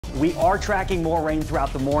We are tracking more rain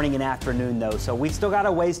throughout the morning and afternoon, though, so we've still got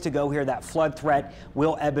a ways to go here. That flood threat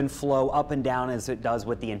will ebb and flow up and down as it does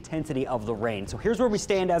with the intensity of the rain. So here's where we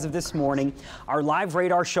stand as of this morning. Our live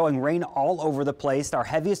radar showing rain all over the place. Our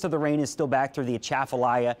heaviest of the rain is still back through the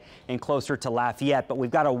Atchafalaya and closer to Lafayette, but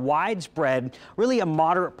we've got a widespread, really a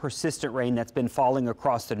moderate persistent rain that's been falling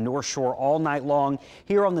across the North Shore all night long.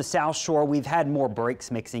 Here on the South Shore, we've had more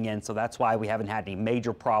breaks mixing in, so that's why we haven't had any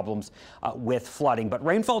major problems with flooding. But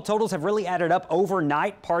rainfall totals have really added up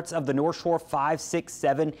overnight. Parts of the North Shore, 5, 6,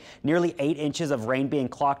 7, nearly 8 inches of rain being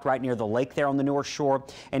clocked right near the lake there on the North Shore.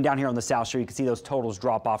 And down here on the South Shore, you can see those totals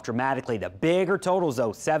drop off dramatically. The bigger totals,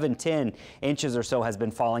 though, 7, 10 inches or so has been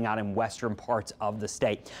falling out in western parts of the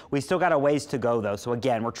state. We still got a ways to go, though. So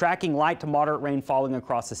again, we're tracking light to moderate rain falling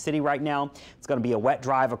across the city right now. It's going to be a wet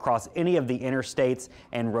drive across any of the interstates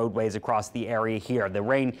and roadways across the area here. The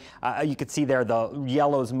rain, you can see there, the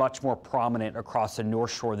yellow is much more prominent across the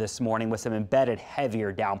North Shore this morning with some embedded heavier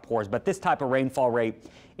downpours, but this type of rainfall rate,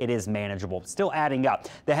 it is manageable. Still adding up.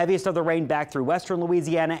 The heaviest of the rain back through western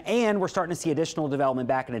Louisiana, and we're starting to see additional development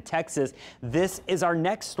back into Texas. This is our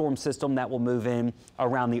next storm system that will move in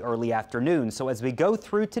around the early afternoon. So as we go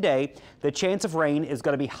through today, the chance of rain is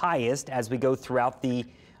going to be highest as we go throughout the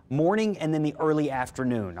morning and then the early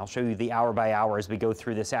afternoon. I'll show you the hour by hour as we go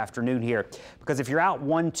through this afternoon here, because if you're out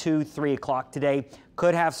 1, 2, 3 o'clock today,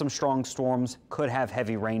 could have some strong storms, could have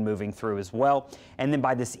heavy rain moving through as well. And then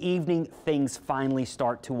by this evening, things finally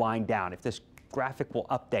start to wind down. If this graphic will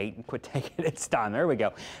update and quit taking its time. There we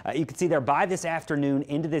go. You can see there by this afternoon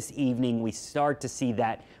into this evening, we start to see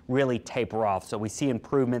that really taper off. So we see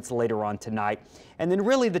improvements later on tonight. And then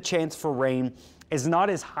really the chance for rain is not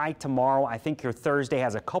as high tomorrow. I think your Thursday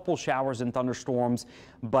has a couple showers and thunderstorms,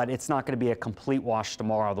 but it's not going to be a complete wash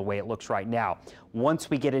tomorrow the way it looks right now. Once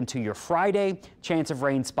we get into your Friday, chance of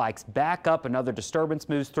rain spikes back up. Another disturbance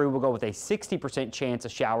moves through. We'll go with a 60% chance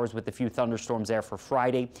of showers with a few thunderstorms there for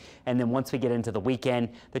Friday. And then once we get into the weekend,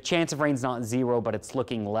 the chance of rain's not zero, but it's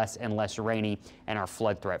looking less and less rainy, and our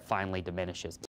flood threat finally diminishes.